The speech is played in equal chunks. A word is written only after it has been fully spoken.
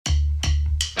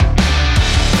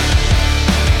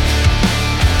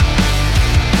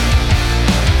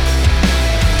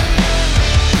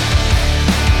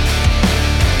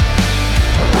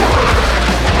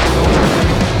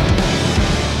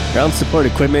Ground support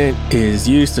equipment is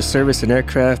used to service an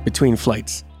aircraft between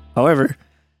flights. However,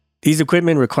 these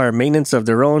equipment require maintenance of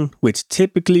their own, which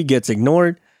typically gets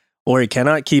ignored, or it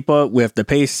cannot keep up with the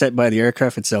pace set by the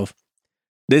aircraft itself.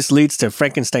 This leads to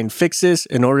Frankenstein fixes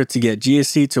in order to get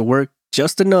GSE to work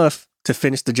just enough to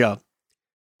finish the job.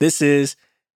 This is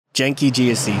Janky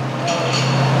GSE.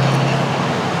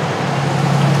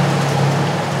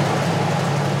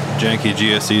 Janky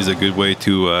GSE is a good way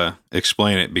to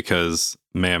explain it because,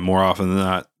 man, more often than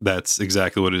not, that's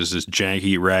exactly what it is. Just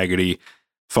janky, raggedy,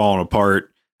 falling apart.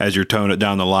 As you're towing it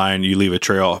down the line, you leave a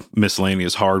trail of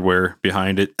miscellaneous hardware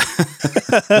behind it.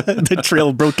 The trail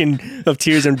of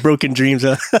tears and broken dreams.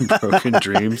 Broken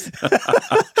dreams.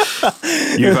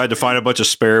 You've had to find a bunch of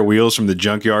spare wheels from the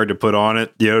junkyard to put on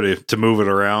it, to move it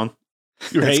around.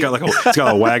 Right? It's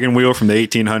got a wagon wheel from the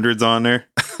 1800s on there.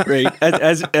 Right.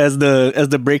 As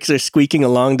the brakes are squeaking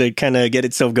along to kind of get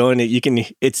itself going,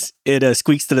 it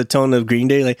squeaks to the tone of Green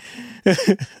Day, like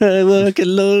I walk a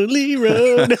lonely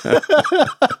road.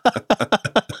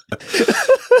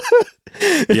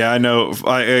 Yeah, I know.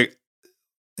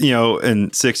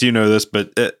 And Six, you know this,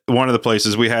 but one of the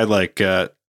places we had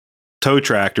tow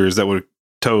tractors that would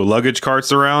tow luggage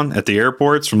carts around at the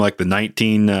airports from like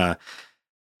the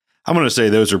I'm going to say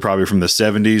those are probably from the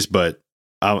 70s, but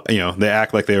they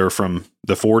act like they were from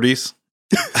the 40s.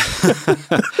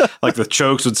 Like the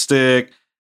chokes would stick.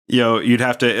 You'd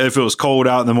have to, if it was cold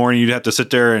out in the morning, you'd have to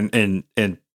sit there and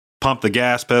pump the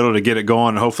gas pedal to get it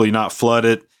going and hopefully not flood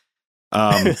it.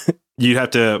 You'd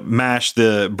have to mash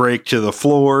the brake to the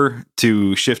floor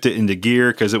to shift it into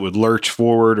gear because it would lurch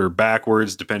forward or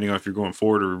backwards, depending on if you're going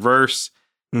forward or reverse.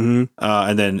 Mm-hmm.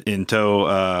 And then in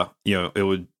tow, it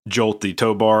would jolt the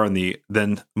tow bar and the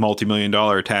then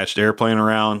multi-million-dollar attached airplane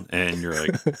around, and you're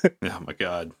like, oh my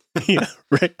God. Yeah,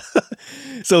 right.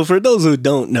 So for those who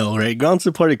don't know, right, ground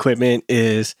support equipment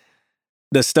is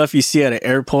the stuff you see at an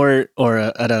airport or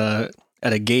at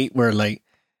a gate where like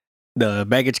the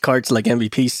baggage carts, like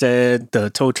MVP said,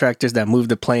 the tow tractors that move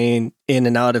the plane in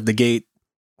and out of the gate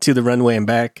to the runway and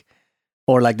back,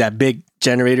 or like that big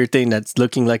generator thing that's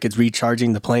looking like it's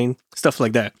recharging the plane, stuff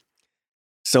like that.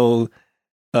 So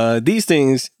these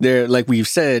things, they're, like we've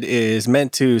said, is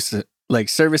meant to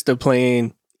service the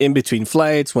plane in between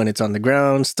flights when it's on the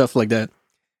ground, stuff like that.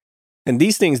 And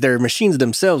these things, they're machines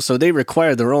themselves, so they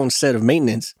require their own set of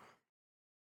maintenance.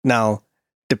 Now,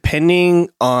 depending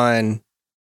on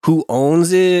who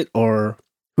owns it or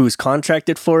who's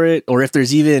contracted for it, or if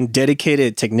there's even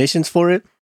dedicated technicians for it,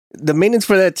 the maintenance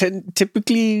for that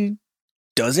typically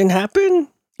doesn't happen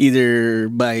either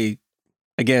by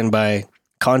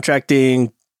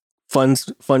contracting,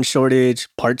 fund shortage,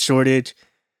 part shortage,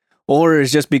 or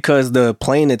it's just because the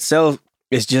plane itself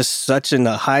is just such in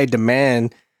a high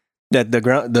demand that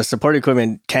the support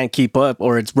equipment can't keep up,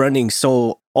 or it's running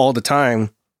so all the time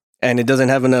and it doesn't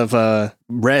have enough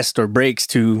rest or breaks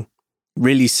to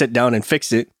really sit down and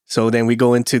fix it. So then we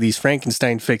go into these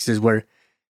Frankenstein fixes where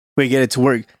we get it to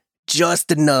work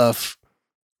just enough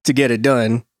to get it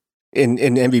done. In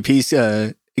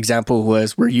MVP's example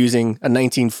was we're using a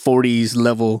 1940s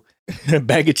level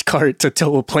baggage cart to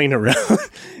tow a plane around,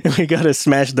 and we gotta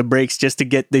smash the brakes just to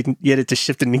get it to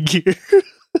shift into gear.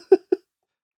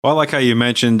 Well, I like how you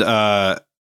mentioned,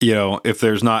 if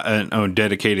there's not an own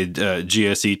dedicated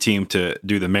GSE team to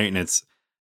do the maintenance,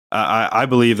 I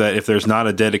believe that if there's not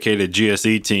a dedicated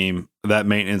GSE team, that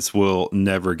maintenance will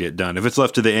never get done. If it's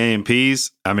left to the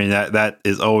AMPs, I mean, that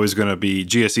is always going to be,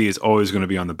 GSE is always going to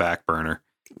be on the back burner.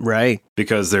 Right.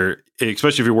 Because they're,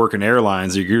 especially if you're working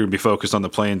airlines, you're going to be focused on the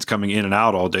planes coming in and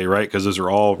out all day, right? Because those are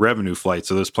all revenue flights.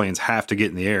 So those planes have to get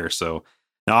in the air. So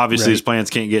now obviously these planes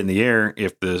can't get in the air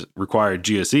if the required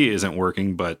GSE isn't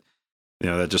working, but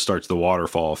that just starts the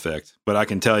waterfall effect. But I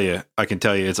can tell you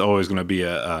it's always going to be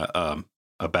a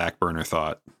back burner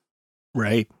thought.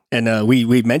 Right. And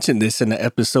we mentioned this in the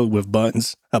episode with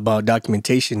Buns about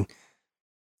documentation.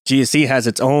 GSE has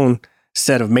its own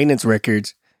set of maintenance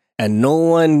records, and no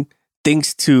one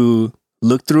thinks to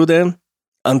look through them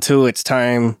until it's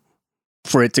time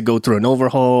for it to go through an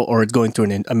overhaul, or it's going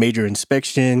through a major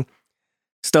inspection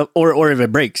stuff, or if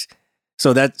it breaks.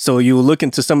 So you will look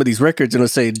into some of these records and it'll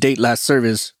say date last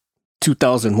service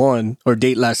 2001 or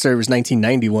date last service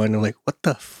 1991. I'm like, what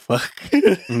the fuck?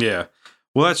 Yeah.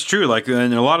 Well, that's true. Like,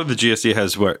 and a lot of the GSE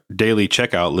has daily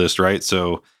checkout list, right?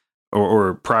 So,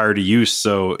 or prior to use.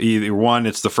 So either one,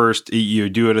 it's the first, you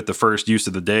do it at the first use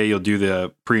of the day. You'll do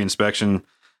the pre-inspection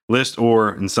list,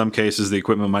 or in some cases, the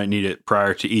equipment might need it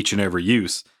prior to each and every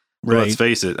use. But let's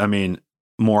face it. I mean,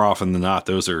 more often than not,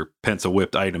 those are pencil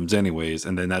whipped items anyways.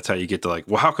 And then that's how you get to like,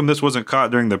 well, how come this wasn't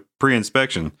caught during the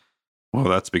pre-inspection? Well,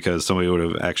 that's because somebody would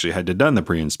have actually had to done the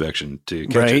pre-inspection to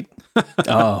catch Right? it.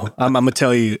 Oh, I'm gonna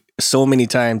tell you, so many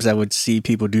times I would see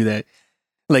people do that.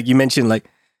 Like you mentioned, like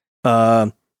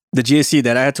the GSC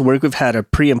that I had to work with had a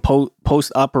pre and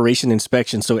post operation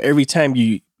inspection. So every time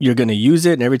you're gonna use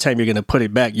it and every time you're gonna put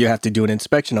it back, you have to do an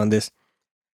inspection on this.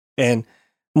 And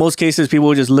most cases, people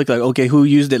will just look like, okay, who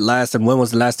used it last and when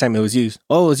was the last time it was used?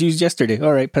 Oh, it was used yesterday.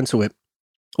 All right, pencil whip.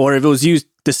 Or if it was used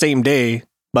the same day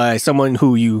by someone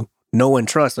who you know and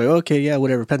trust, like, okay, yeah,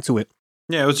 whatever, pencil whip.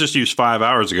 Yeah, it was just used 5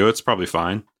 hours ago. It's probably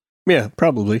fine. Yeah,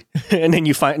 probably. And then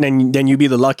you find, then you be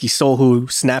the lucky soul who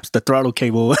snaps the throttle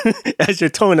cable as you're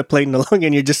towing a plane along,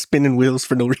 and you're just spinning wheels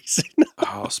for no reason.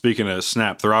 Oh, speaking of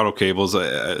snap throttle cables,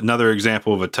 another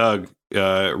example of a tug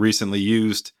recently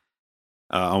used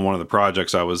on one of the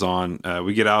projects I was on.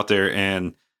 We get out there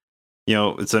and, you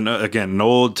know, it's an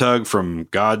old tug from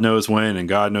God knows when and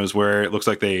God knows where. It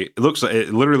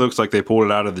literally looks like they pulled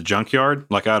it out of the junkyard,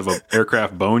 like out of an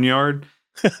aircraft boneyard,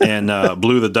 and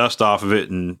blew the dust off of it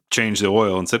and changed the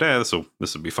oil and said, this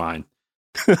will be fine.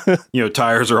 You know,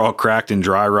 tires are all cracked and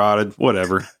dry rotted,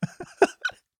 whatever.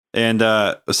 And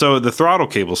so the throttle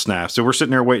cable snaps. So we're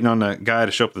sitting there waiting on the guy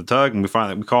to show up at the tug, and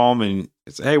we call him and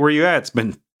it's, hey, where you at? It's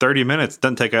been 30 minutes. It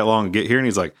doesn't take that long to get here. And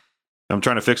he's like, I'm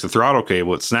trying to fix the throttle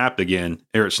cable. It snapped again,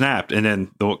 or it snapped. And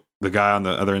then the guy on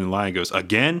the other end of the line goes,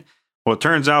 again? Well, it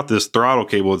turns out this throttle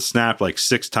cable had snapped like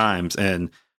 6 times. And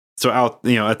so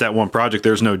at that one project,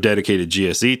 there's no dedicated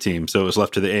GSE team. So it was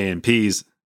left to the AMPs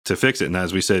to fix it. And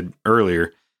as we said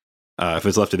earlier, if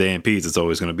it's left to the AMPs, it's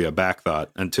always going to be a back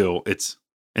thought until it's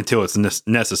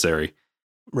necessary.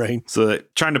 Right. So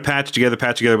trying to patch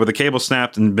together, but the cable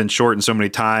snapped and been shortened so many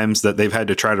times that they've had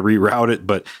to try to reroute it,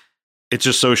 but it's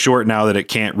just so short now that it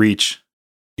can't reach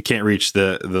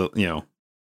the you know,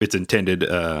 its intended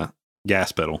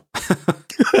gas pedal.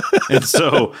 And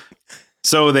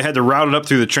so they had to route it up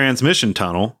through the transmission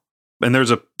tunnel, and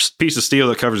there's a piece of steel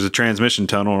that covers the transmission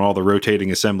tunnel and all the rotating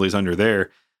assemblies under there.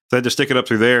 So they had to stick it up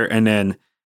through there and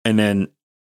then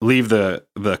leave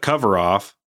the cover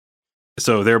off,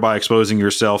 so thereby exposing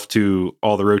yourself to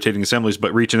all the rotating assemblies,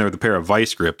 but reach in there with a pair of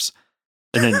vice grips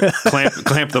and then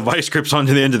clamp the vice grips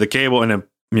onto the end of the cable and then,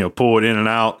 you know, pull it in and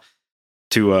out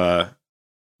to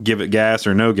give it gas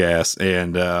or no gas.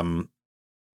 And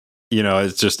you know,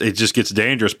 it just gets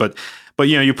dangerous. But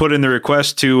you know, you put in the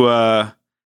request to the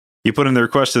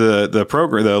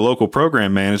local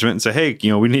program management and say, hey,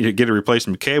 you know, we need to get a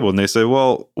replacement cable. And they say,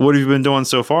 well, what have you been doing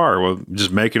so far? Well,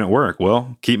 just making it work.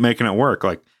 Well, keep making it work.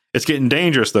 Like, it's getting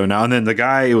dangerous though now. And then the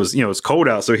guy, it's cold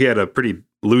out, so he had a pretty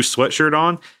loose sweatshirt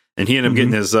on, and he ended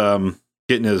up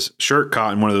getting his shirt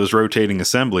caught in one of those rotating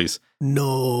assemblies.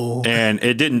 No. And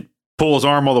it didn't pull his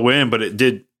arm all the way in, but it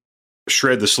did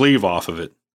shred the sleeve off of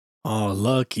it. Oh,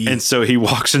 lucky. And so he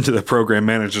walks into the program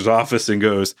manager's office and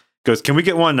goes, can we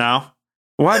get one now?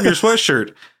 Why in your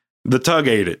sweatshirt? The tug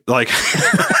ate it. Like,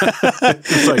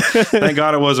 it's like, thank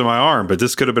God it wasn't my arm, but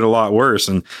this could have been a lot worse.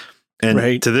 And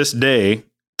right. To this day,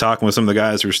 talking with some of the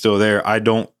guys who are still there, I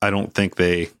don't think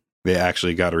they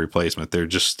actually got a replacement. They're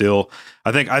just still,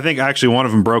 I think actually one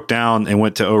of them broke down and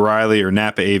went to O'Reilly or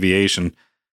Napa Aviation,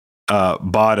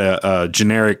 bought a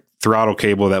generic throttle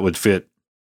cable that would fit,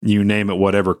 you name it,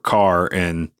 whatever car,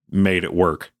 and made it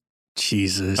work.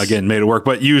 Jesus. Again, made it work,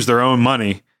 but used their own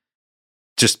money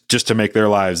just to make their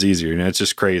lives easier. You know, it's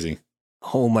just crazy.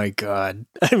 Oh my God.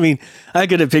 I mean, I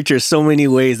could have pictured so many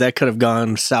ways that could have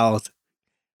gone south.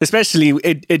 Especially,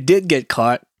 it did get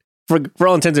caught. For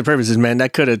all intents and purposes, man,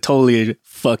 that could have totally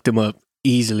fucked him up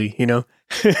easily, you know?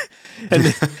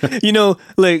 And, you know,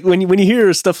 like, when you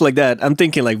hear stuff like that, I'm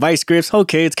thinking, like, vice grips.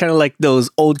 Okay, it's kind of like those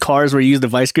old cars where you use the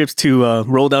vice grips to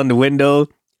roll down the window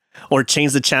or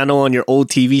change the channel on your old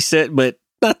TV set, but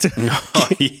not to... Oh,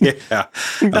 yeah.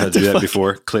 I've do that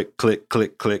before. Click, click,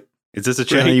 click, click. Is this a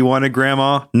channel you wanted,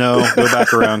 Grandma? No. Go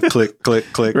back around. Click, click,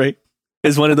 click. Right.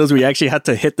 It's one of those where you actually have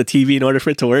to hit the TV in order for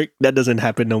it to work. That doesn't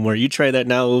happen no more. You try that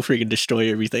now, it'll freaking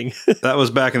destroy everything. That was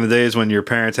back in the days when your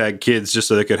parents had kids just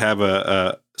so they could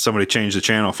have somebody change the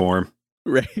channel for them.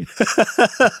 Right.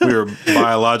 We were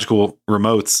biological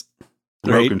remotes,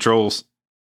 remote controls.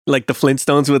 Like the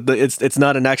Flintstones with it's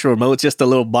not an actual remote, it's just a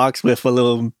little box with a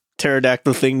little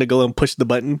pterodactyl thing to go and push the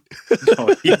button.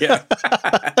 Oh, yeah.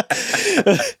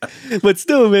 But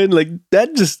still, man, like,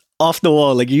 that just off the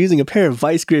wall. Like, you're using a pair of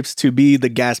vice grips to be the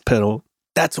gas pedal.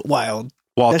 That's wild.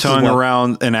 While towing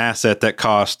around an asset that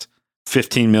cost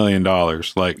 $15 million.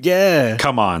 Like, yeah,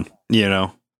 come on, you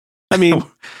know. I mean,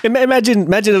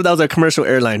 imagine if that was a commercial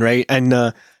airline, right?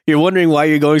 And you're wondering why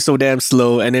you're going so damn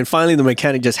slow, and then finally the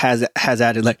mechanic just has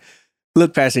added, like,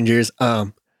 look, passengers,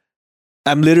 I'm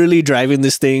literally driving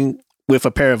this thing with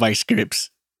a pair of vice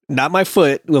grips. Not my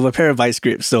foot, with a pair of vice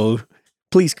grips. So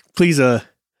please,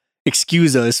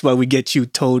 excuse us while we get you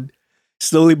towed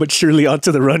slowly but surely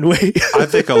onto the runway. I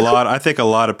think a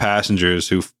lot of passengers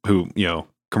who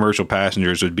commercial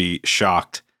passengers would be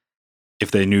shocked if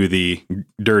they knew the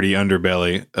dirty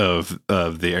underbelly of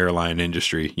the airline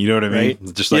industry. You know what I mean?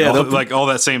 Right? Just like all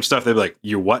that same stuff. They'd be like,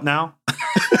 "You what now?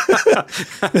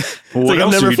 What like,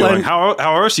 else are you doing? How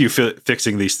else are you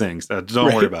fixing these things?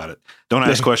 Don't worry about it. Don't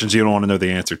ask questions you don't want to know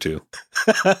the answer to."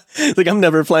 Like, I'm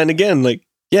never flying again. Like,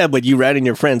 yeah, but you ride in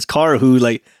your friend's car who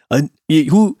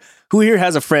who here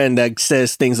has a friend that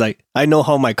says things like, "I know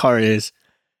how my car is."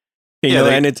 They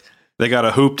got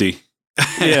a hoopty.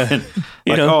 Yeah.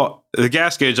 Oh, the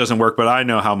gas gauge doesn't work, but I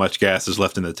know how much gas is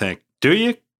left in the tank. Do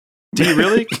you? Do you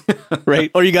really?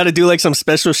 Right. Or you got to do like some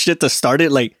special shit to start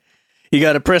it. Like, you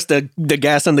got to press the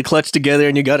gas and the clutch together,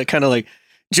 and you got to kind of like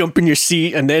jump in your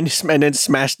seat and then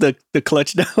smash the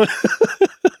clutch down.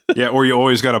 Yeah. Or you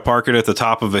always got to park it at the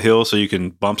top of a hill so you can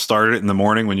bump start it in the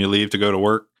morning when you leave to go to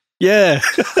work. Yeah.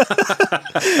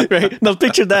 Right. Now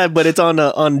picture that, but it's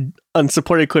on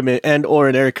support equipment and or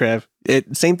an aircraft.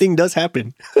 Same thing does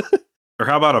happen. Or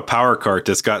how about a power cart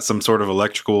that's got some sort of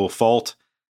electrical fault?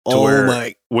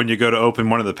 When you go to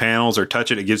open one of the panels or touch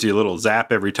it, it gives you a little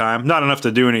zap every time. Not enough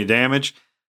to do any damage,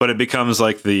 but it becomes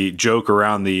like the joke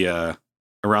around the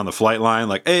flight line.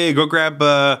 Like, hey, go grab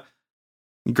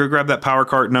that power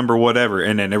cart number, whatever.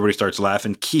 And then everybody starts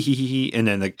laughing. And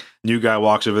then the new guy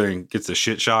walks over there and gets the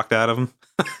shit shocked out of him.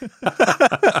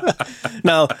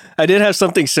 Now, I did have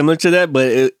something similar to that, but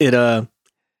it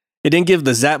didn't give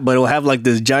the zap, but it'll have like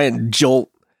this giant jolt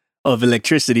of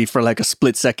electricity for like a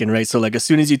split second, right? So like as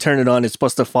soon as you turn it on, it's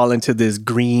supposed to fall into this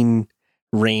green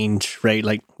range, right?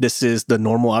 Like this is the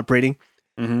normal operating.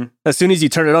 Mm-hmm. As soon as you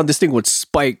turn it on, this thing would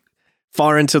spike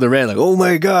far into the red, like, oh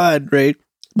my God, right?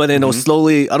 But then it'll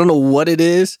slowly, I don't know what it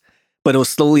is, but it'll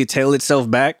slowly tail itself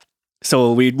back.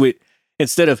 So we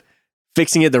instead of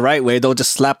fixing it the right way, they'll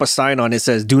just slap a sign on it that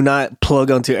says, "Do not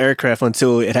plug onto aircraft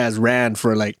until it has ran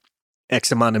for like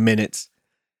X amount of minutes."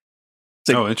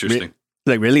 Like, oh, interesting.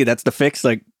 Like, really? That's the fix?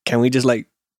 Like, can we just like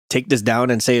take this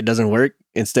down and say it doesn't work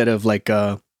instead of like,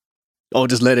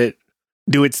 just let it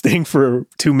do its thing for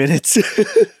 2 minutes?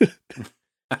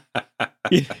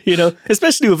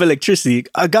 Especially with electricity.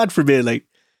 God forbid, like,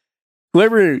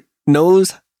 whoever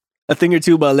knows a thing or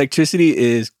two about electricity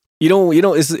is you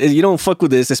don't fuck with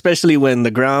this, especially when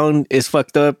the ground is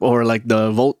fucked up or like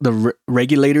the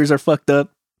regulators are fucked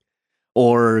up,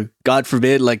 or God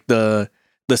forbid, like the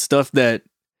stuff that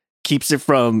keeps it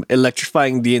from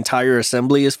electrifying the entire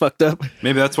assembly is fucked up.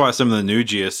 Maybe that's why some of the new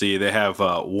GSC, they have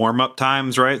warm up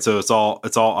times, right? So it's all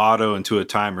auto into a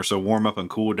timer. So warm up and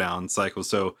cool down cycles.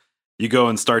 So you go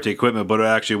and start the equipment, but it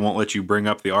actually won't let you bring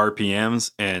up the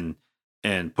RPMs and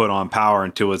put on power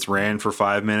until it's ran for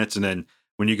 5 minutes. And then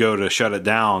when you go to shut it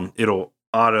down, it'll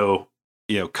auto,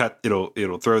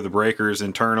 it'll throw the breakers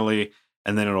internally,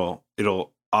 and then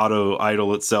it'll auto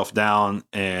idle itself down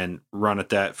and run at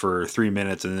that for 3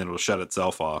 minutes, and then it'll shut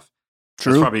itself off.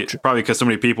 True. That's probably because so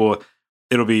many people,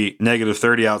 it'll be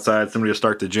 -30 outside. Somebody will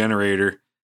start the generator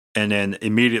and then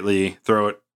immediately throw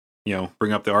it,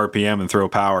 bring up the RPM and throw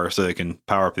power so they can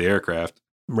power up the aircraft.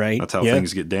 Right. That's how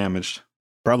things get damaged.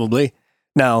 Probably.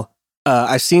 Now,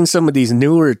 I've seen some of these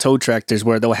newer tow tractors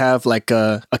where they'll have like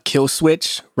a kill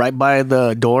switch right by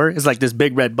the door. It's like this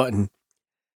big red button.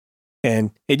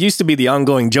 And it used to be the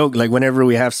ongoing joke, like whenever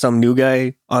we have some new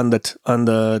guy on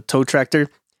the tow tractor,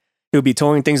 he'll be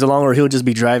towing things along, or he'll just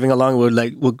be driving along.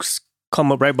 We'll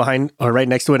come up right behind or right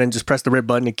next to it and just press the red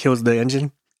button. It kills the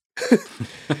engine.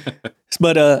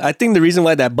 But I think the reason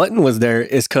why that button was there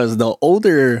is because the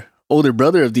older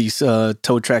brother of these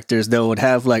tow tractors, they would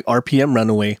have like RPM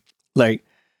runaway. Like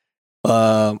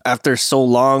after so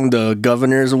long, the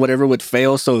governors or whatever would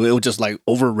fail, so it would just like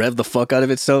over rev the fuck out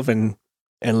of itself and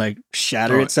like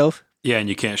shatter itself. Yeah, and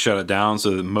you can't shut it down,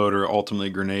 so the motor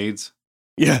ultimately grenades.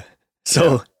 Yeah.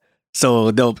 So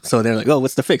they're like, oh,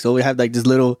 what's the fix? Oh, we have like this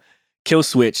little kill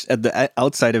switch at the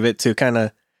outside of it to kind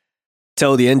of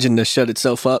tell the engine to shut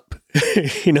itself up.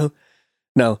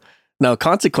 Now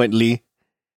consequently,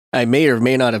 I may or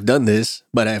may not have done this,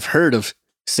 but I've heard of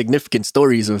significant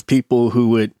stories of people who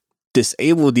would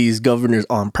disable these governors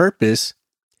on purpose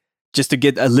just to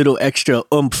get a little extra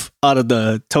oomph out of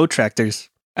the tow tractors.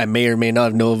 I may or may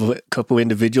not know of a couple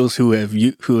individuals who have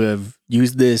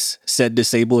used this said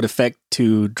disabled effect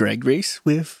to drag race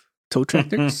with tow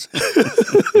tractors.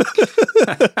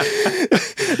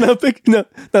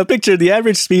 Now picture the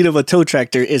average speed of a tow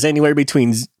tractor is anywhere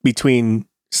between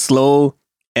slow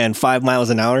and 5 miles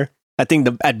an hour. I think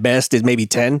at best is maybe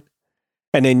 10.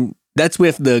 And then that's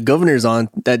with the governors on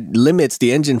that limits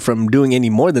the engine from doing any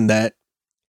more than that.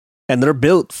 And they're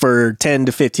built for 10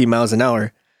 to 15 miles an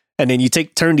hour. And then you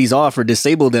turn these off or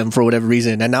disable them for whatever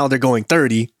reason. And now they're going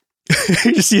 30.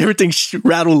 You see everything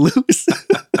rattle loose.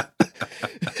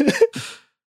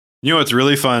 You know, what's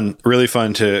really fun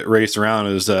to race around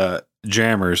is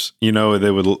jammers. You know,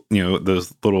 they would,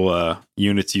 those little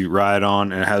units you ride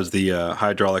on, and it has the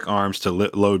hydraulic arms to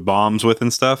load bombs with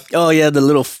and stuff. Oh yeah,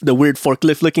 the weird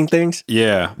forklift looking things.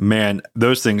 Yeah, man,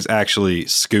 those things actually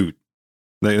scoot.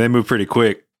 They move pretty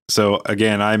quick. So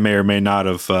again, I may or may not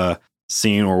have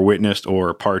seen or witnessed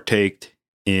or partaked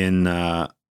in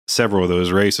several of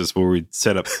those races where we'd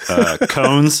set up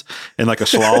cones in like a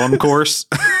slalom course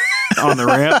on the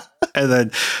ramp, and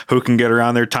then who can get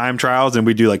around their time trials, and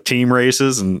we do like team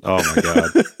races, and oh my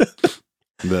god,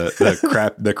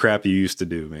 the crap you used to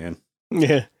do, man.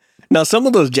 Yeah. Now some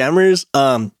of those jammers,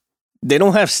 they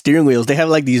don't have steering wheels. They have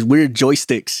like these weird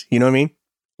joysticks. You know what I mean?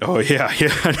 Oh yeah.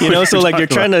 You know, so like you're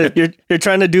trying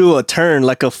to do a turn,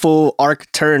 like a full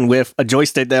arc turn with a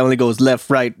joystick that only goes left,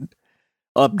 right,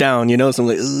 up, down. You know, so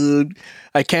I'm like,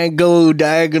 I can't go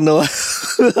diagonal.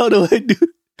 How do I do?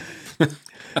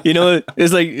 You know,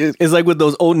 it's like with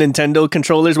those old Nintendo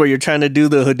controllers where you're trying to do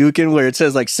the Hadouken where it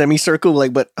says like semicircle,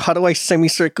 like, but how do I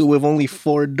semicircle with only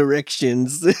 4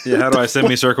 directions? Yeah, how do I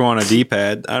semicircle on a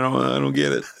D-pad? I don't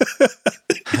get it.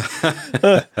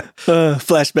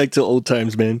 Flashback to old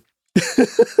times, man.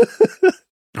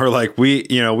 Or like we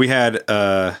had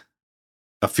a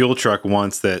fuel truck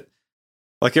once that,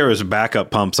 like, there was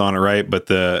backup pumps on it, right? But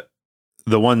the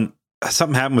one,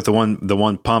 something happened with the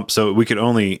one pump, so we could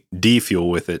only defuel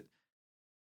with it.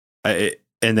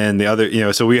 And then the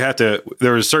other, so we had to,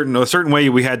 there was a certain way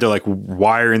we had to like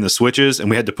wire in the switches,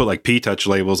 and we had to put like P-touch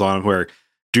labels on them where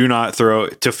do not throw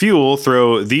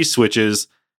these switches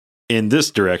in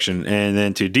this direction, and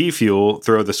then to defuel,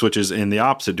 throw the switches in the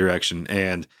opposite direction.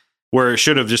 And where it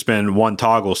should have just been one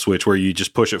toggle switch where you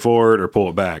just push it forward or pull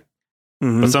it back.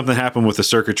 Mm-hmm. But something happened with the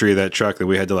circuitry of that truck that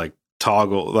we had to like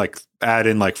toggle, like add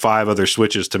in like 5 other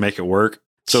switches to make it work.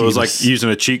 So It was like using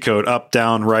a cheat code: up,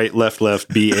 down, right, left,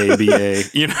 B, A, B, A,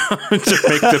 to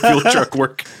make the fuel truck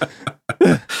work.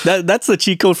 That's the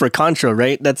cheat code for Contra,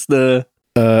 right? That's the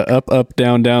up,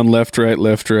 down, left,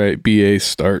 right, BA,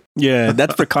 start. Yeah,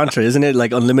 that's for Contra, isn't it?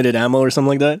 Like unlimited ammo or something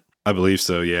like that? I believe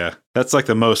so, yeah. That's like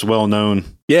the most well-known.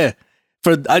 Yeah.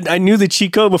 I knew the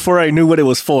cheat code before I knew what it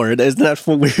was for. Isn't that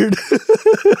weird?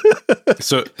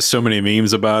 So many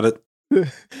memes about it.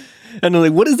 And I'm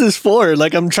like, what is this for?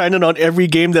 Like, I'm trying it on every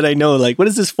game that I know. Like, what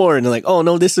is this for? And they're like, oh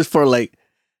no, this is for like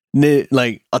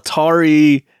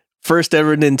Atari first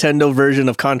ever Nintendo version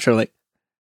of Contra. Like,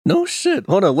 no shit.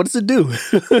 Hold on, what does it do?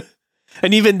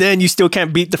 And even then, you still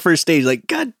can't beat the first stage. Like,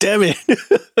 god damn it.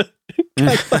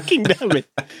 God fucking damn it.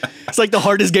 It's like the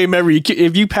hardest game ever.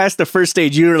 If you pass the first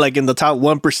stage, you're like in the top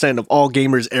 1% of all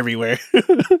gamers everywhere.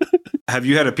 Have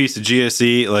you had a piece of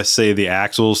GSE, let's say the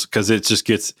axles, because it just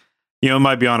gets, it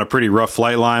might be on a pretty rough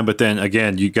flight line, but then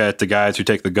again, you got the guys who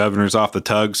take the governors off the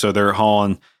tug, so they're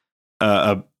hauling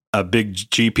a big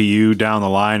GPU down the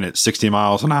line at 60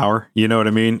 miles an hour. You know what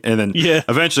I mean? And then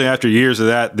eventually, after years of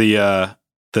that,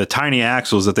 the tiny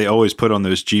axles that they always put on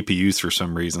those GPUs for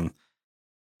some reason,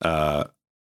 I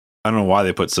don't know why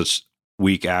they put such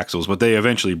weak axles, but they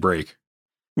eventually break.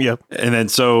 Yep. And then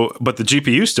but the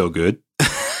GPU is still good.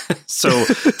 So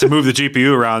to move the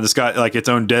GPU around, it's got like its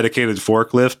own dedicated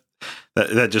forklift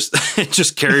that just it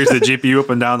just carries the GPU up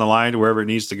and down the line to wherever it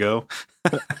needs to go.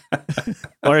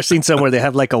 Or I've seen somewhere they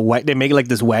have like they make like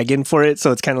this wagon for it,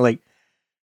 so it's kind of like,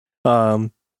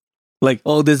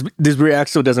 oh, this rear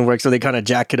axle doesn't work, so they kind of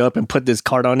jack it up and put this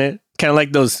cart on it, kind of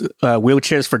like those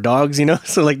wheelchairs for dogs,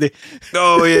 So like they,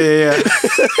 oh yeah.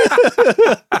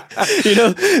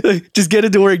 Like, just get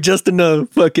it to work just enough.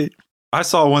 Fuck it. I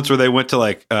saw once where they went to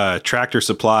like Tractor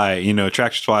Supply.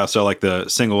 Tractor Supply will sell like the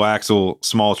single axle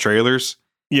small trailers.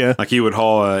 Yeah, like you would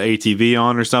haul a ATV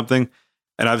on or something.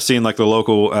 And I've seen like the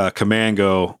local command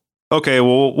go, okay,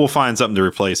 well, we'll find something to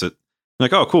replace it.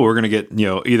 Like, oh, cool, we're going to get,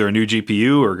 either a new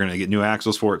GPU or we're going to get new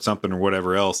axles for it, something or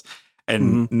whatever else.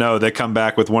 And no, they come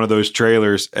back with one of those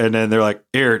trailers and then they're like,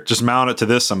 here, just mount it to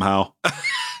this somehow.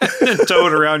 And tow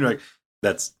it around. You're like,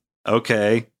 that's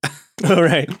okay. All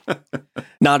right.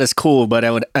 Not as cool, but I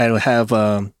would have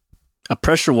a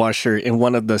pressure washer in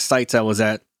one of the sites I was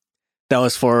at. That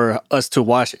was for us to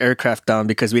wash aircraft down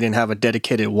because we didn't have a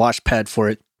dedicated wash pad for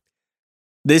it.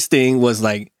 This thing was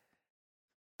like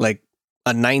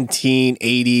a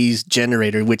 1980s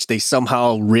generator, which they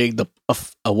somehow rigged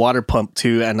a water pump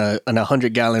to and a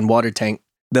 100-gallon water tank.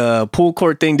 The pull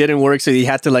cord thing didn't work, so you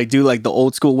had to like do like the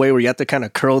old school way where you have to kind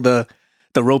of curl the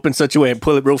the rope in such a way and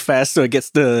pull it real fast so it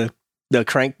gets the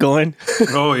crank going.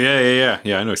 Oh yeah.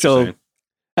 I know what So- you're saying.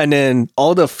 And then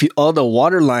all the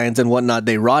water lines and whatnot,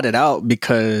 they rotted out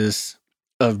because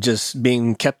of just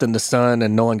being kept in the sun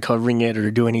and no one covering it or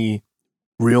do any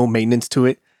real maintenance to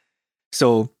it.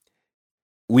 So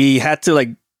we had to like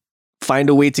find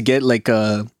a way to get like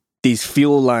these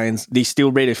fuel lines, these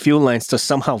steel braided fuel lines, to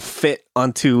somehow fit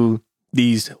onto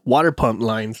these water pump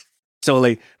lines. So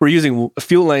like we're using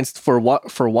fuel lines for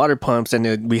water pumps,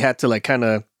 and we had to like kind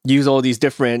of use all these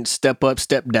different step up,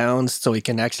 step downs so it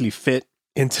can actually fit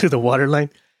into the water line.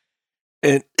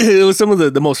 And it was some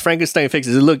of the most Frankenstein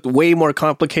fixes. It looked way more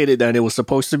complicated than it was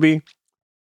supposed to be.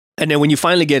 And then when you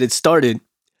finally get it started,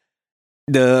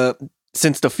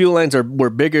 since the fuel lines were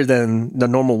bigger than the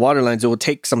normal water lines, it will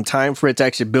take some time for it to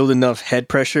actually build enough head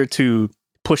pressure to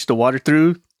push the water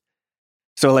through.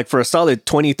 So like for a solid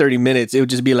 20-30 minutes, it would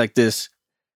just be like this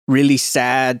really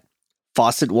sad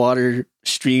faucet water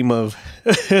stream of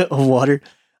of water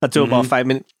until about 5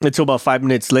 minutes. Until about 5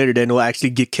 minutes later, then it'll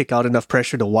actually kick out enough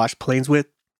pressure to wash planes with.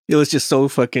 It was just so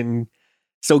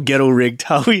ghetto rigged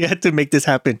how we had to make this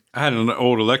happen. I had an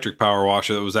old electric power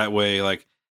washer that was that way. Like,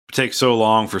 it takes so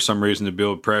long for some reason to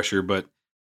build pressure, but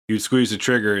you'd squeeze the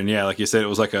trigger, and yeah, like you said,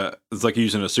 it's like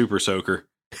using a super soaker,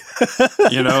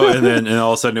 and then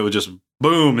all of a sudden it would just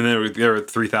boom, and then they were at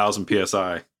 3,000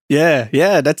 psi.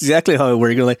 Yeah, that's exactly how it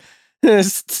worked. Like I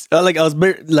was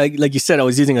like you said, I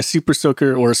was using a super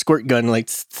soaker or a squirt gun, like,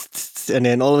 and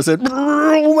then all of a sudden,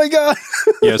 oh my god!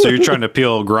 Yeah, so you're trying to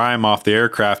peel grime off the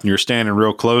aircraft, and you're standing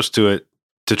real close to it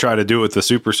to try to do it with the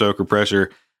super soaker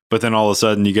pressure. But then all of a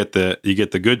sudden you get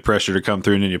the good pressure to come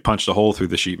through, and then you punch the hole through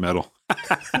the sheet metal.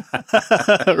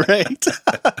 Right.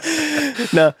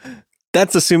 Now,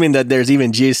 that's assuming that there's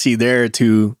even GSC there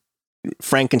to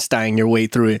Frankenstein your way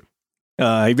through it.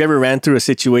 Have you ever ran through a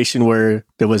situation where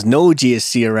there was no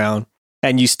GSC around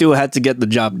and you still had to get the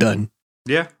job done?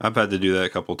 Yeah, I've had to do that a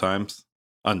couple times,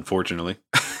 unfortunately.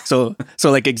 So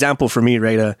like example for me,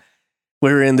 right?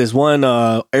 We were in this one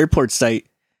airport site,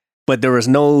 but there was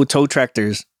no tow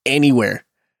tractors anywhere,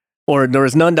 or there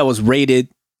was none that was rated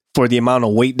for the amount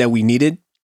of weight that we needed.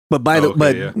 But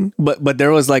but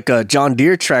there was like a John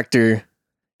Deere tractor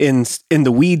in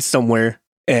the weeds somewhere,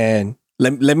 and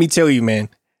let me tell you, man,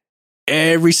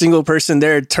 every single person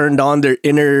there turned on their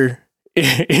inner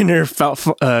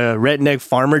redneck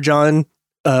farmer John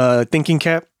thinking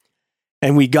cap,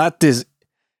 and we got this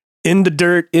in the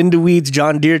dirt, in the weeds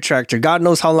John Deere tractor. God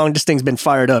knows how long this thing's been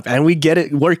fired up, and we get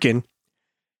it working.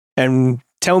 And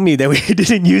tell me that we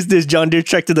didn't use this John Deere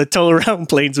tractor to tow around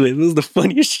planes with. It was the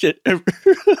funniest shit ever.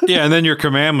 Yeah, and then your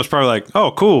command was probably like,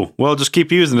 "Oh, cool. Well, just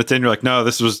keep using it." Then you're like, "No,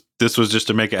 this was just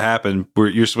to make it happen.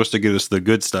 You're supposed to give us the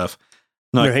good stuff."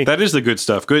 No, Right. That is the good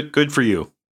stuff. Good for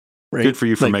you. Right? Good for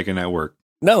you for Like, making that work.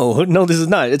 No, this is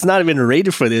not. It's not even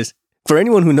rated for this. For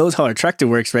anyone who knows how a tractor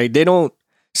works, right? They don't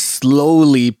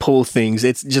slowly pull things.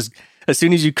 It's just as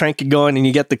soon as you crank it going and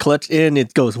you get the clutch in,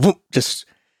 it goes whoop,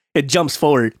 it jumps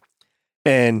forward.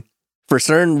 And for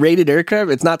certain rated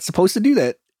aircraft, it's not supposed to do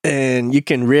that. And you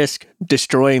can risk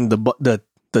destroying the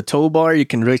tow bar. You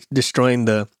can risk destroying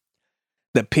the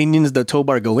pinions the tow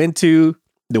bar go into,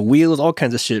 the wheels, all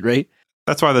kinds of shit, right?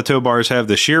 That's why the tow bars have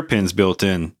the shear pins built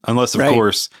in, unless of Right.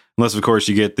 course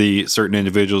you get the certain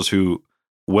individuals who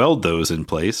weld those in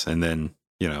place, and then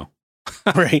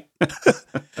Right.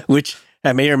 Which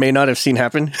I may or may not have seen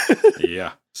happen.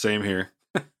 yeah, same here.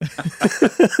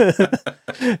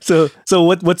 So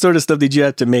what sort of stuff did you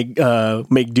have to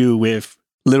make do with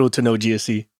little to no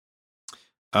GSC?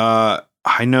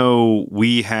 I know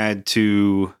we had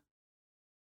to.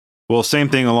 Well, same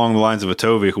thing along the lines of a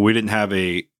tow vehicle. We didn't have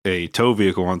a tow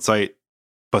vehicle on site,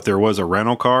 but there was a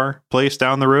rental car place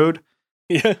down the road.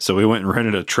 Yeah. So we went and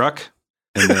rented a truck,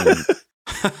 and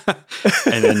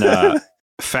then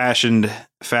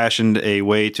fashioned a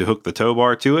way to hook the tow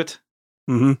bar to it,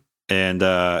 Mm-hmm.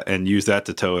 and use that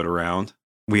to tow it around.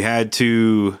 We had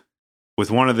to,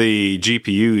 with one of the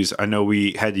GPUs, I know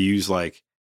we had to use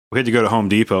we had to go to Home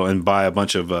Depot and buy a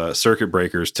bunch of circuit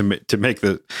breakers to make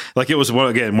the, like, it was one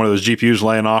of those GPUs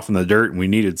laying off in the dirt, and we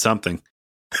needed something,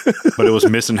 but it was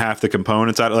missing half the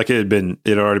components out. Like, it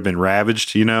had already been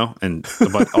ravaged, and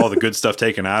all the good stuff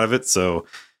taken out of it. So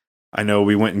I know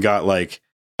we went and got like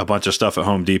a bunch of stuff at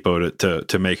Home Depot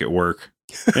to make it work,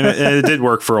 and it did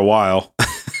work for a while,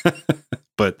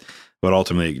 but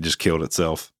ultimately it just killed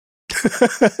itself.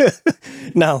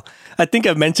 Now, I think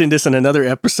I've mentioned this in another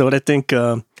episode. I think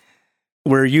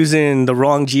we're using the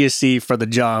wrong GSC for the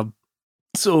job.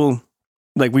 So,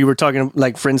 like we were talking,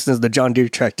 like for instance, the John Deere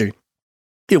tractor.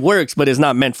 It works, but it's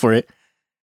not meant for it.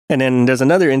 And then there's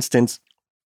another instance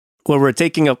where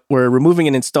we're removing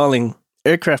and installing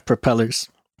aircraft propellers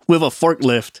with a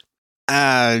forklift.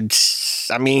 I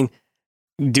mean,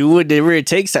 do whatever it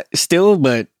takes still,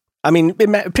 but I mean,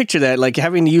 picture that, like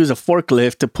having to use a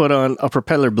forklift to put on a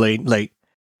propeller blade. Like,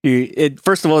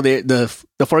 first of all, the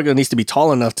forklift needs to be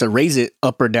tall enough to raise it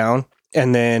up or down,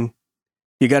 and then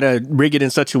you got to rig it in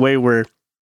such a way where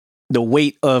the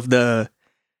weight of the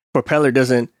propeller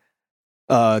doesn't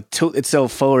tilt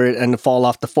itself forward and fall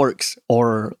off the forks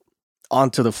or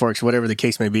onto the forks, whatever the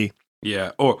case may be.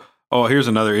 Yeah. Here's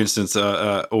another instance.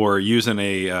 Or using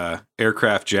a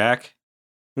aircraft jack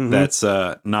that's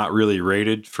not really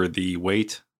rated for the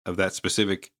weight of that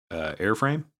specific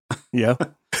airframe. Yeah.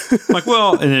 Like,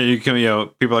 well, and then people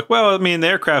are like, well, I mean, the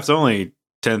aircraft's only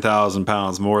 10,000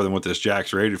 pounds more than what this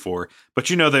jack's rated for, but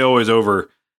they always over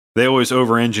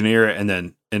engineer it and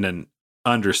then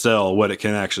undersell what it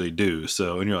can actually do.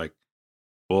 So, and you're like,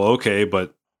 well, okay,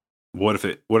 but what if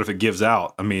it gives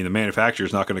out? I mean, the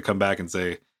manufacturer's not going to come back and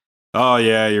say, oh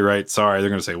yeah, you're right, sorry. They're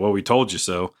going to say, well, we told you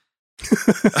so.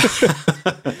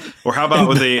 Or how about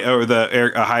with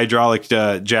a hydraulic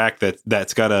jack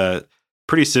that's got a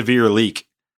pretty severe leak?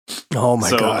 Oh my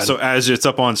God. So as it's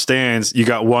up on stands, you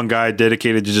got one guy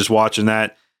dedicated to just watching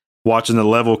the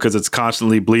level because it's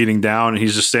constantly bleeding down, and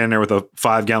he's just standing there with a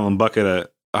 5-gallon bucket of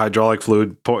hydraulic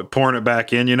fluid, pouring it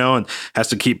back in, and has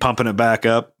to keep pumping it back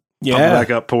up. Yeah. Pump it back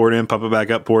up, pour it in, pump it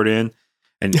back up, pour it in.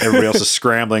 And everybody else is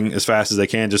scrambling as fast as they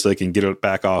can just so they can get it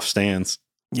back off stands.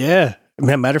 Yeah.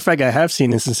 Matter of fact, I have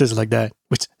seen instances like that,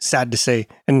 which is sad to say.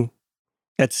 And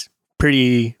that's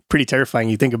pretty terrifying.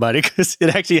 You think about it, because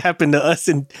it actually happened to us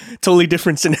in totally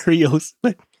different scenarios.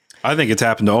 I think it's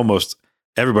happened to almost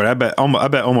everybody. I bet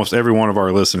almost every one of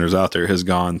our listeners out there has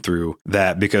gone through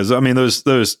that, because I mean,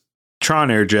 those Tron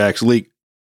Air jacks leak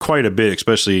quite a bit,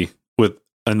 especially with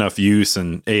enough use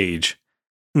and age.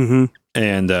 Mm-hmm.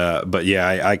 And, but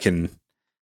yeah,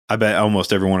 I bet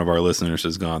almost every one of our listeners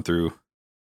has gone through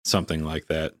something like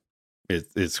that.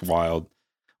 It's wild.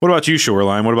 What about you,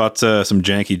 Shoreline? What about some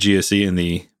janky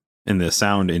GSE in the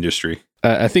sound industry?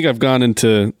 I think I've gone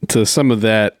into some of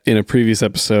that in a previous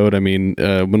episode. I mean,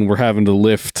 when we're having to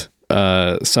lift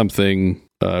something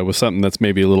with something that's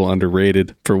maybe a little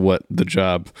underrated for what the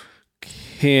job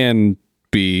can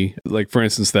be, like for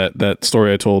instance that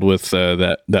story I told with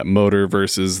that motor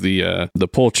versus the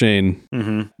pull chain.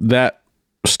 Mm-hmm. That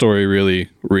story really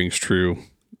rings true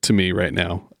to me right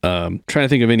now. Trying to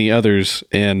think of any others,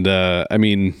 and I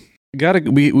mean,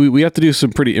 we have to do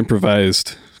some pretty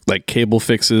improvised like cable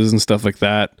fixes and stuff like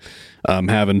that.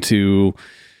 Having to,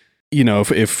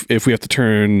 if we have to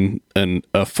turn a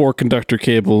 4-conductor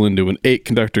cable into an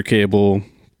 8-conductor cable,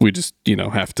 we just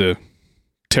have to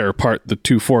tear apart the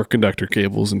 2 4-conductor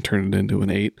cables and turn it into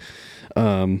an 8.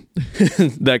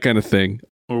 That kind of thing.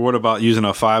 Or what about using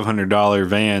a $500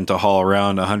 van to haul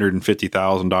around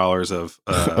 $150,000 of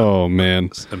oh man,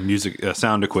 music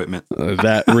sound equipment?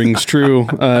 That rings true.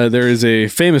 There is a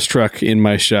famous truck in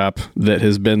my shop that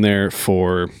has been there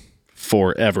for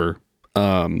forever,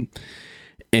 and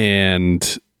I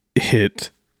can't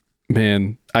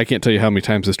tell you how many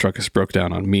times this truck has broke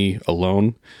down on me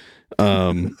alone.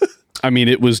 I mean,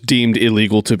 it was deemed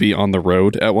illegal to be on the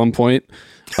road at one point.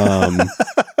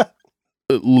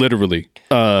 Literally.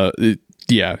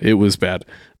 It was bad.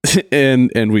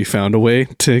 And we found a way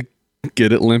to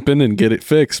get it limping and get it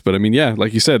fixed. But I mean, yeah,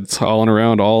 like you said, it's hauling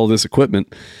around all this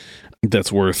equipment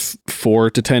that's worth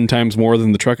 4 to 10 times more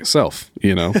than the truck itself,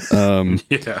 Yeah.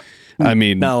 I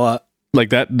mean, now, like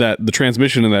that the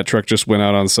transmission in that truck just went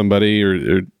out on somebody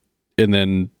and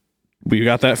then we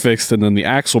got that fixed, and then the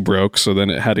axle broke, so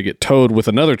then it had to get towed with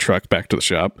another truck back to the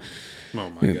shop. Oh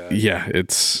my God. Yeah,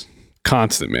 it's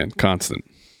constant, man. Constant.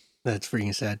 That's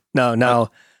freaking sad.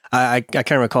 No, I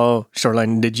can't recall,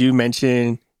 Shoreline, did you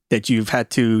mention that you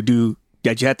had to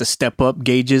step up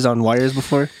gauges on wires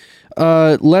before?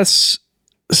 Less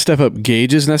step up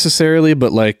gauges necessarily,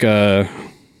 but like,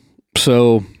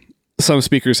 so some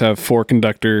speakers have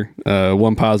 4-conductor,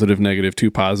 1 positive, negative, 2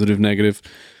 positive, negative.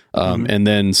 And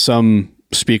then some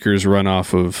speakers run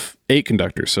off of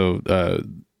 8-conductor. So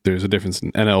there's a difference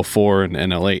in NL4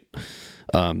 and NL8.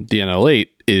 The NL8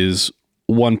 is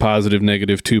 1 positive,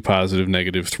 negative, 2 positive,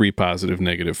 negative, 3 positive,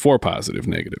 negative, 4 positive,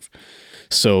 negative.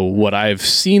 So what I've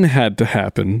seen had to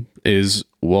happen is,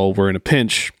 well, we're in a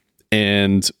pinch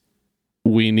and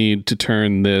we need to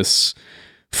turn this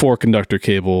 4-conductor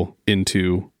cable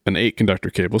into an 8-conductor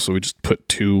cable. So we just put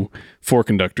 2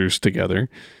 4-conductors together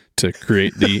to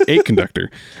create the 8-conductor.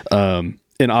 And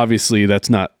obviously that's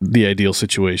not the ideal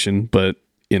situation, but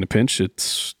in a pinch,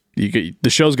 it's the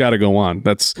show's got to go on.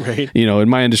 That's Right. in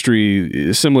my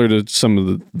industry, similar to some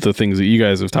of the things that you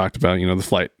guys have talked about. The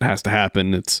flight has to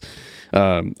happen. It's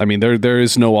there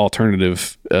is no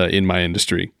alternative in my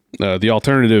industry. The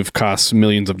alternative costs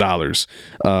millions of dollars,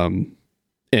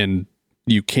 and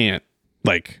you can't,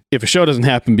 like, if a show doesn't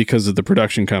happen because of the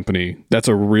production company, that's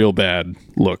a real bad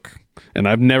look. And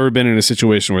I've never been in a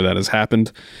situation where that has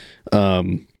happened.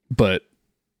 But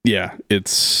yeah,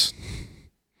 it's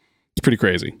pretty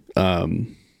crazy.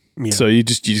 So you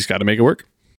just got to make it work.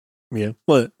 Yeah.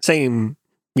 Well, same.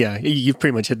 Yeah. You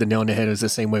pretty much hit the nail on the head. It was the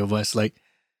same way with us. Like,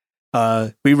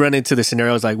 we run into the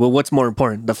scenarios like, well, what's more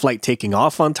important, the flight taking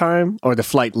off on time or the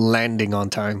flight landing on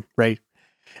time, right?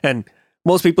 And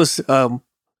most people,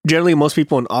 generally, most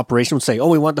people in operation would say, oh,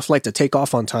 we want the flight to take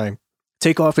off on time.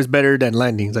 Takeoff is better than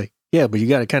landing. It's like, yeah, but you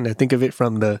got to kind of think of it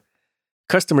from the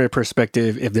customer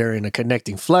perspective. If they're in a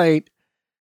connecting flight,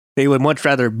 they would much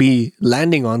rather be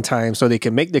landing on time so they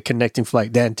can make the connecting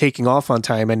flight than taking off on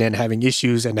time and then having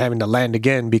issues and having to land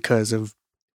again because of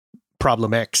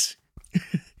problem X.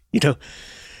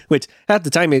 Which half the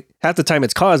time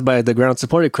it's caused by the ground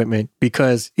support equipment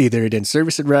because either it didn't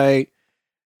service it right,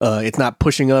 it's not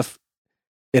pushing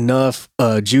enough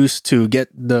juice to get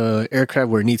the aircraft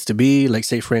where it needs to be, like,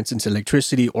 say, for instance,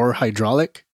 electricity or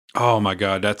hydraulic. Oh my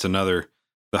God, that's the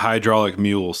hydraulic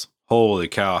mules. Holy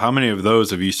cow. How many of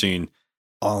those have you seen?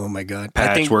 Oh my God.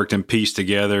 Patchworked and pieced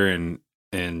together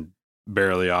and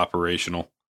barely operational.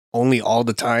 Only all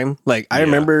the time. Like, I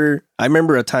remember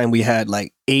a time we had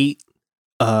like 8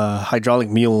 hydraulic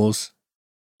mules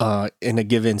in a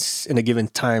given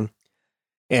time,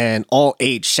 and all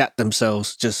 8 shot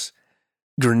themselves, just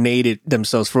grenaded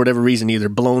themselves for whatever reason, either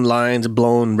blown lines,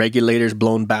 blown regulators,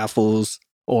 blown baffles,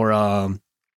 or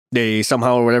they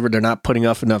somehow or whatever, they're not putting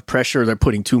off enough pressure, they're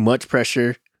putting too much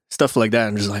pressure, stuff like that.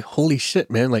 I'm just like, holy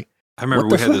shit, man. Like, I remember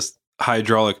we had this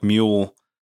hydraulic mule,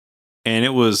 and it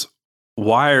was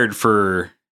wired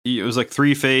for, it was like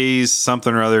 3-phase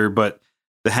something or other, but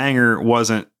the hanger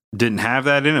didn't have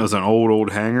that in it. It was an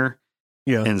old hanger.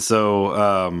 Yeah. And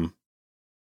so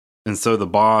the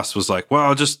boss was like,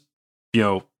 well, just,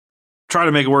 try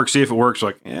to make it work, see if it works.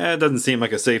 Like, it doesn't seem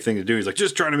like a safe thing to do. He's like,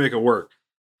 just try to make it work.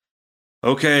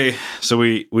 Okay. So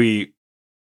we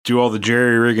do all the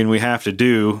jerry rigging we have to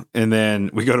do, and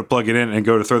then we go to plug it in and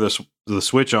go to throw the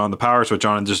switch on, the power switch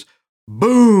on, and just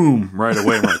boom right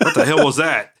away. We're like, what the hell was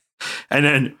that? And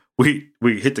then we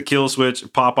hit the kill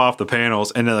switch, pop off the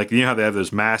panels, and then, like, how they have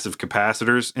those massive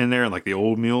capacitors in there, and like the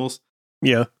old mules.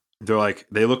 Yeah.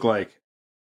 They look like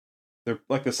they're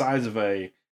like the size of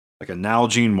a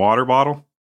Nalgene water bottle.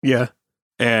 Yeah.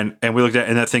 And we looked at it,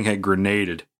 and that thing had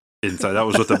grenaded inside. That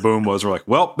was what the boom was. We're like,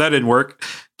 well, that didn't work.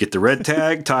 Get the red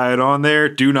tag, tie it on there.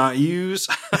 Do not use.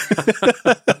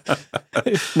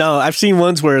 No, I've seen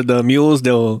ones where the mules,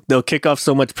 they'll kick off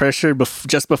so much pressure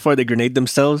just before they grenade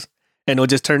themselves, and it'll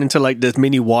just turn into like this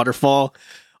mini waterfall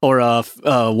or a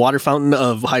water fountain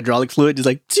of hydraulic fluid. Just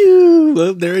like,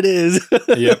 oh, there it is.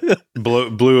 Yep.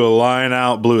 Blew a line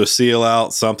out, blew a seal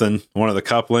out, something, one of the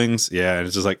couplings. Yeah. And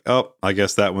it's just like, oh, I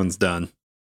guess that one's done.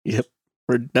 Yep.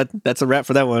 That's a wrap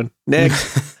for that one.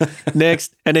 Next.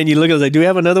 Next. And then you look at it like, do we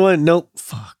have another one? Nope.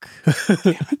 Fuck.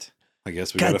 Damn it. I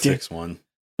guess we got to fix one.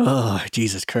 Oh,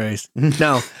 Jesus Christ.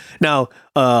 Now,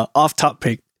 off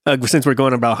topic, since we're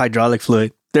going about hydraulic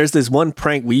fluid, there's this one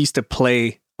prank we used to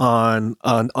play on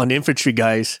infantry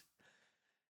guys.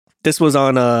 This was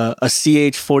on a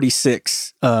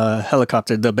CH-46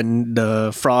 helicopter,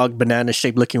 the frog banana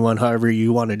shaped looking one, however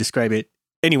you want to describe it.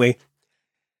 Anyway,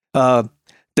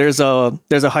 there's a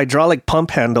hydraulic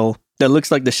pump handle that looks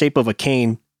like the shape of a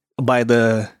cane by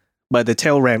the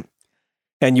tail ramp,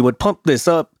 and you would pump this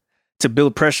up to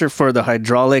build pressure for the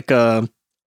hydraulic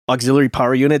auxiliary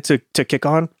power unit to kick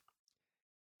on.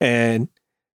 And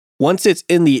once it's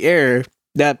in the air,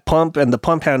 that pump and the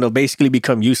pump handle basically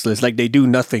become useless. Like, they do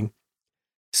nothing.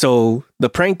 So the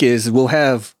prank is, we'll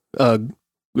have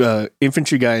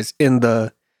infantry guys in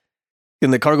the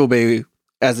cargo bay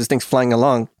as this thing's flying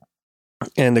along,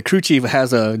 and the crew chief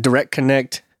has a direct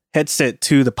connect headset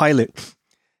to the pilot,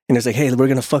 and it's like, hey, we're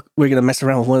gonna mess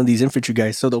around with one of these infantry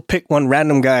guys. So they'll pick one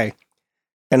random guy,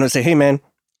 and they'll say, hey man,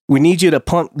 we need you to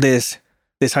pump this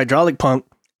hydraulic pump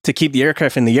to keep the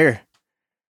aircraft in the air.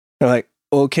 They're like,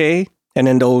 okay. And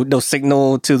then they'll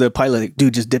signal to the pilot, like,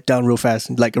 dude, just dip down real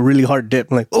fast, like a really hard dip.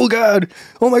 I'm like, oh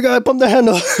my God, pump the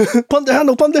handle, pump the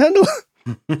handle.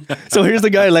 So here's the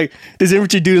guy, like, this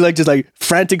infantry dude, like, just like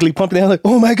frantically pumping the handle, like,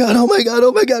 oh my God,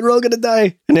 we're all gonna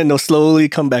die. And then they'll slowly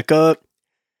come back up,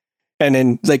 and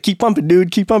then it's like, keep pumping,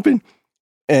 dude, keep pumping.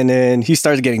 And then he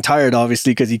starts getting tired,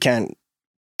 obviously, because he can't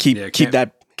keep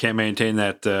can't maintain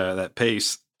that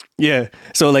pace. Yeah.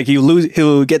 So like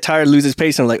he'll get tired, lose his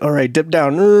pace, and I'm like, all right, dip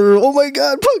down. Oh my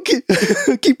God,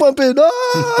 keep pumping.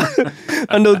 Ah!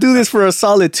 And they'll do this for a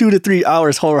solid 2 to 3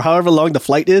 hours, or however long the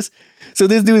flight is. So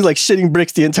this dude's like shitting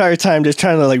bricks the entire time, just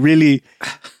trying to like really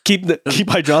keep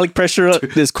hydraulic pressure up.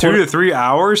 This 2 to 3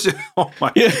 hours. Oh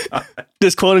my God.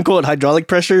 This quote unquote hydraulic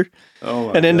pressure. Oh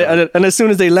my and then God. and as soon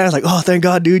as they land, like, oh thank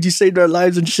God, dude, you saved our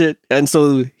lives and shit. And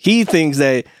so he thinks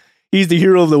that he's the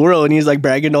hero of the world, and he's like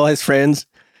bragging to all his friends.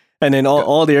 And then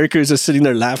all the air crews are sitting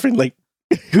there laughing, like,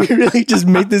 we really just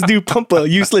made this dude pump a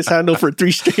useless handle for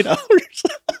 3 straight hours.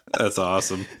 That's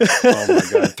awesome. Oh my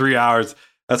God. 3 hours.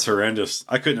 That's horrendous.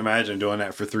 I couldn't imagine doing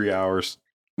that for 3 hours.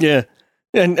 Yeah.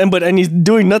 And he's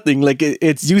doing nothing. Like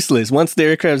it's useless. Once the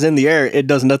aircraft's in the air, it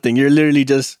does nothing. You're literally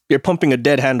you're pumping a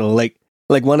dead handle. Like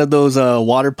one of those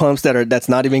water pumps that's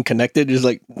not even connected. Just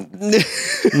like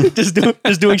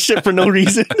just doing shit for no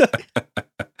reason.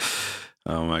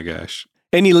 Oh my gosh.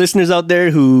 Any listeners out there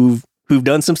who've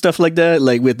done some stuff like that,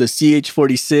 like with the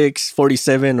CH-46,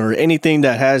 47, or anything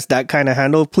that has that kind of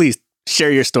handle, please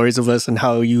share your stories with us and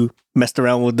how you messed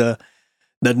around with the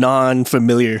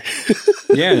non-familiar.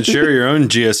 Yeah, and share your own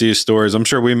GSE stories. I'm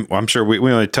sure we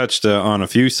only touched on a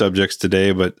few subjects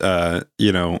today, but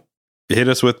hit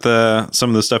us with some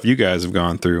of the stuff you guys have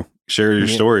gone through. Share your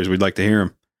stories. We'd like to hear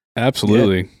them.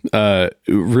 Absolutely. Yeah.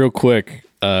 Real quick,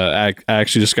 I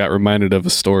actually just got reminded of a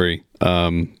story,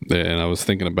 and I was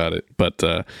thinking about it. But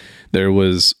there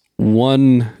was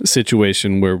one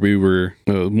situation where we were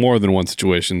more than one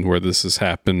situation where this has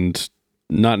happened.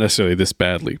 Not necessarily this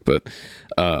badly, but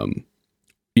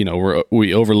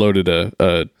we overloaded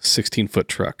a 16-foot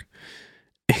truck,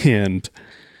 and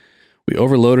we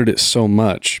overloaded it so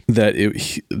much that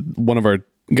one of our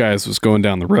guys was going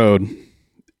down the road,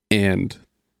 and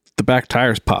the back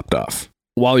tires popped off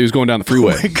while he was going down the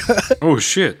freeway. Oh my God. Oh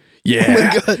shit.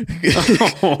 Yeah. Oh my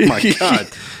God. Oh my God.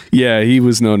 Yeah, he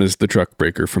was known as the truck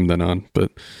breaker from then on,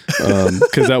 but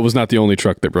because that was not the only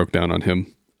truck that broke down on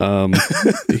him.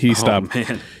 He stopped. Oh,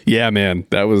 man. Yeah, man,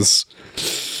 that was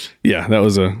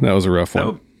a rough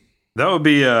one. That would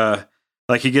be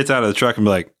like he gets out of the truck and be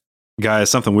like, guys,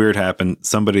 something weird happened.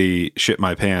 Somebody shit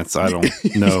my pants. I don't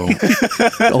know.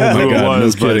 Oh my who God, it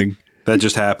was, no kidding. That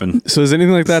just happened. So has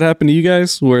anything like that happened to you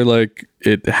guys where like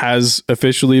it has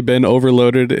officially been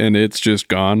overloaded and it's just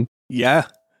gone? Yeah.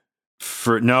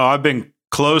 No, I've been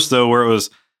close though, where it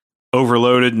was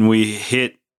overloaded and we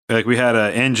hit, like we had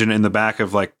an engine in the back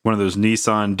of like one of those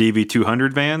Nissan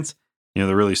DV200 vans,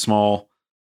 the really small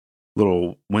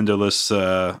little windowless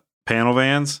panel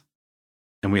vans.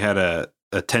 And we had a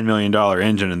 $10 million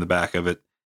engine in the back of it.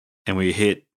 And we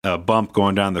hit a bump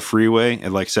going down the freeway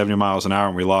at like 70 miles an hour,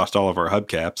 and we lost all of our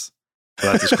hubcaps.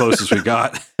 So that's as close as we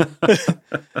got.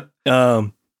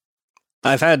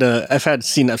 I've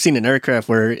seen an aircraft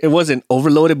where it wasn't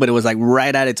overloaded, but it was like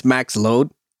right at its max load,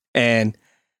 and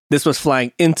this was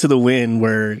flying into the wind,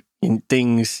 where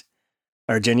things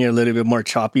are generally a little bit more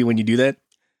choppy when you do that.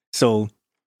 So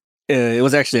it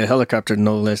was actually a helicopter,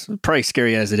 no less, probably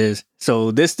scary as it is. So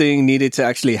this thing needed to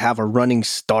actually have a running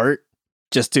start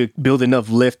just to build enough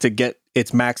lift to get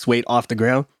its max weight off the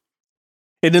ground.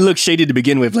 It didn't look shady to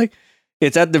begin with. Like,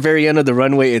 it's at the very end of the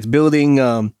runway. It's building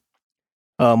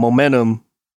momentum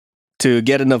to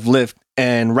get enough lift.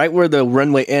 And right where the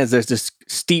runway ends, there's this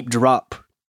steep drop.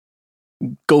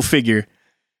 Go figure.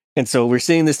 And so we're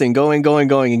seeing this thing going,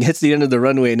 and hits the end of the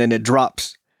runway, and then it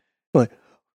drops. I'm like,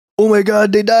 oh my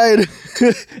God, they died.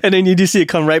 And then you just see it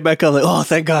come right back up, like, oh,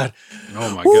 thank God.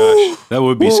 Oh my gosh. That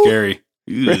would be scary.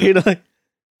 Right? Like,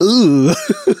 ooh.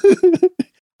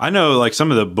 I know like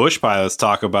some of the bush pilots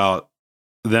talk about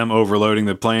them overloading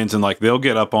the planes, and like they'll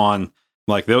get up on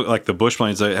like the bush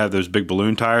planes that have those big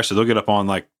balloon tires, so they'll get up on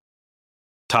like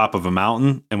top of a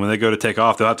mountain, and when they go to take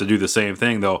off, they'll have to do the same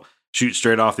thing. They'll shoot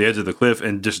straight off the edge of the cliff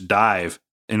and just dive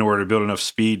in order to build enough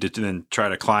speed to then try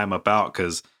to climb up out,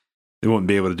 because they wouldn't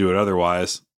be able to do it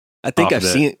otherwise. I think I've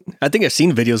seen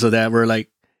videos of that where like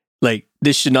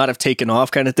this should not have taken off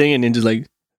kind of thing, and then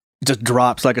just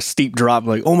drops like a steep drop,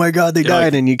 like, oh my God, they died,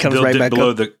 like, and he comes right back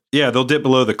up. They'll dip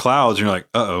below the clouds, and you're like,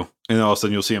 uh-oh. And then all of a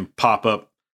sudden you'll see him pop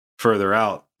up further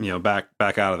out, back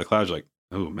out of the clouds. You're like,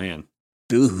 oh man.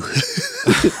 Ooh.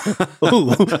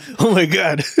 oh my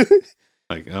God.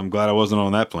 Like, I'm glad I wasn't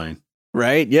on that plane.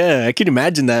 Right? Yeah, I can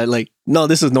imagine that. Like, no,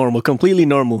 this is normal, completely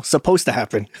normal, supposed to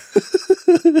happen.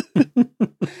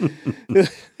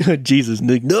 Jesus,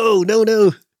 Nick, no.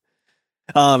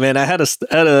 Oh man, I had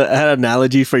an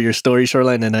analogy for your story,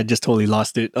 Shoreline, and I just totally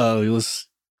lost it.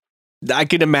 I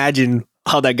could imagine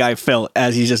how that guy felt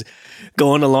as he's just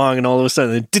going along, and all of a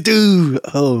sudden, do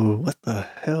oh, what the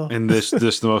hell? And this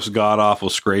the most god awful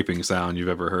scraping sound you've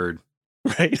ever heard.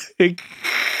 Right?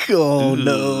 Oh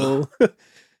no.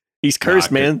 He's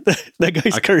cursed, man. That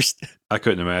guy's cursed. I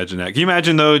couldn't imagine that. Can you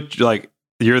imagine though, like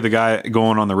you're the guy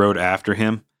going on the road after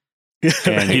him, and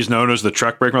Right. he's known as the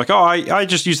truck breaker? Like, oh, I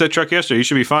just used that truck yesterday. You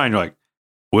should be fine. You're like,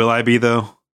 will I be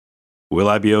though? Will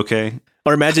I be okay?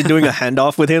 Or imagine doing a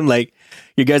handoff with him, like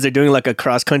you guys are doing like a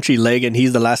cross country leg, and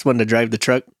he's the last one to drive the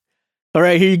truck. All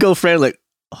right, here you go, friend. Like,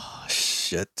 oh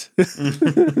shit.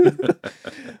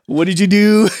 What did you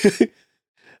do?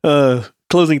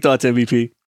 Closing thoughts,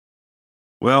 MVP.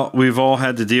 Well, we've all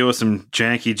had to deal with some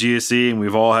janky GSE, and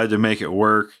we've all had to make it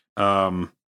work. And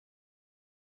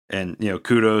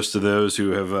kudos to those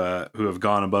who have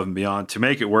gone above and beyond to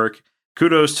make it work.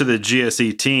 Kudos to the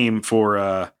GSE team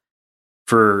for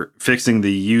fixing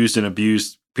the used and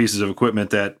abused pieces of equipment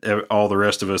that all the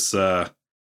rest of us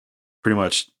pretty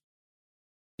much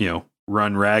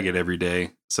run ragged every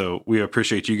day. So we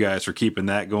appreciate you guys for keeping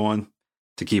that going,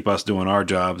 to keep us doing our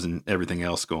jobs and everything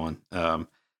else going.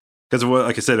 Because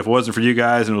like I said, if it wasn't for you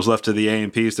guys and it was left to the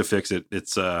A&Ps to fix it,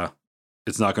 it's not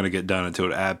going to get done until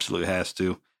it absolutely has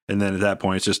to. And then at that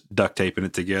point, it's just duct taping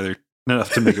it together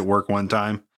enough to make it work one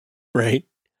time. Right.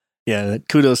 Yeah.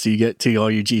 Kudos to all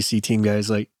your GC team guys.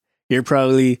 Like, you're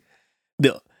probably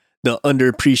the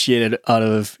underappreciated out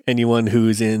of anyone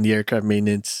who's in the aircraft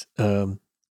maintenance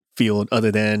field,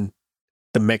 other than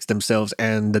the mechs themselves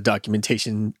and the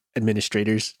documentation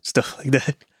administrators, stuff like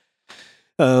that.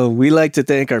 We like to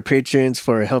thank our patrons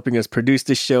for helping us produce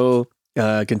this show,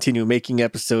 continue making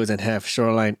episodes, and have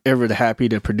Shoreline ever happy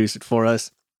to produce it for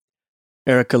us.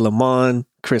 Erica Lamont,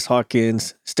 Chris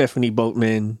Hawkins, Stephanie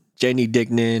Boatman, Jenny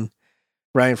Dignan,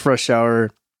 Ryan Frushauer,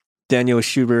 Daniel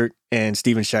Schubert, and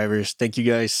Steven Shivers. Thank you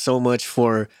guys so much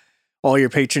for all your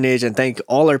patronage, and thank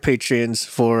all our patrons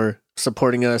for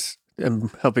supporting us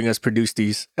and helping us produce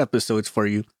these episodes for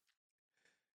you.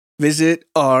 Visit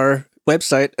our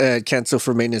website at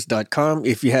cancelformaintenance.com.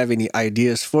 If you have any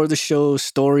ideas for the show,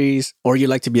 stories, or you'd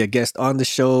like to be a guest on the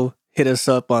show, hit us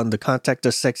up on the contact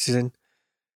us section.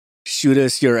 Shoot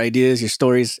us your ideas, your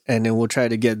stories, and then we'll try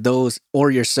to get those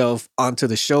or yourself onto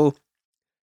the show.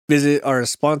 Visit our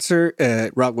sponsor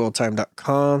at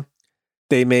rockwelltime.com.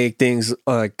 They make things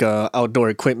like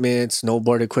outdoor equipment,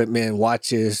 snowboard equipment,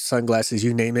 watches, sunglasses,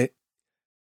 you name it.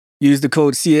 Use the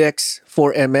code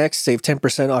CX4MX, save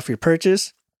 10% off your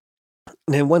purchase.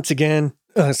 And then once again,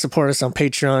 support us on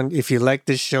Patreon. If you like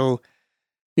this show,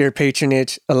 your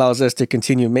patronage allows us to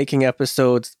continue making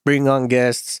episodes, bring on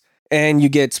guests, and you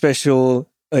get special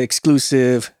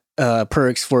exclusive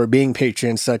perks for being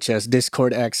patrons, such as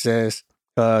Discord access,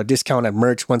 discounted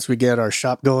merch once we get our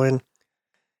shop going,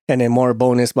 and then more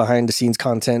bonus behind the scenes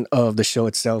content of the show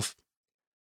itself.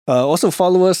 Also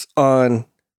follow us on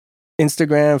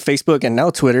Instagram, Facebook, and now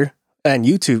Twitter and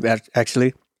YouTube,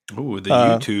 actually. Ooh, the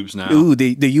YouTubes now. Ooh,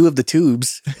 the U of the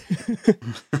tubes.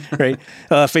 Right.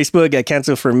 Facebook at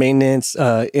Cancel for Maintenance,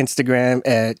 Instagram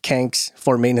at Kanks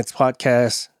for Maintenance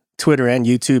Podcast, Twitter and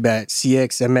YouTube at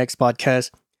CXMX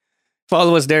Podcast.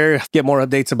 Follow us there, get more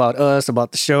updates about us,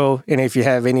 about the show. And if you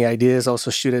have any ideas,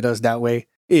 also shoot at us that way.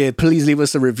 Please leave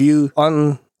us a review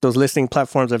on those listening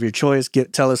platforms of your choice.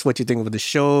 Tell us what you think of the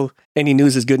show. Any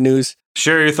news is good news.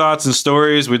 Share your thoughts and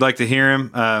stories. We'd like to hear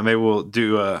them. Maybe we'll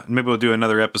do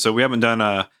another episode. We haven't done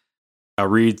a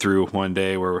read through one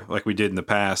day where, like we did in the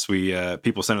past, we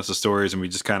people send us the stories and we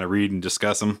just kind of read and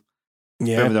discuss them.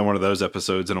 Yeah, We haven't done one of those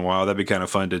episodes in a while. That'd be kind of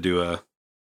fun to do an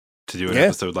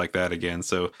episode like that again.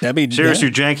 So share us your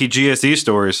janky GSE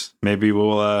stories. Maybe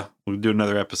we'll do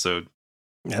another episode.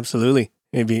 Absolutely.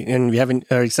 Maybe, and if you haven't,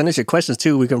 send us your questions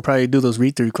too. We can probably do those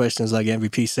read through questions like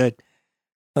MVP said.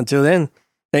 Until then,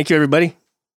 thank you, everybody.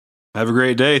 Have a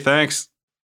great day. Thanks.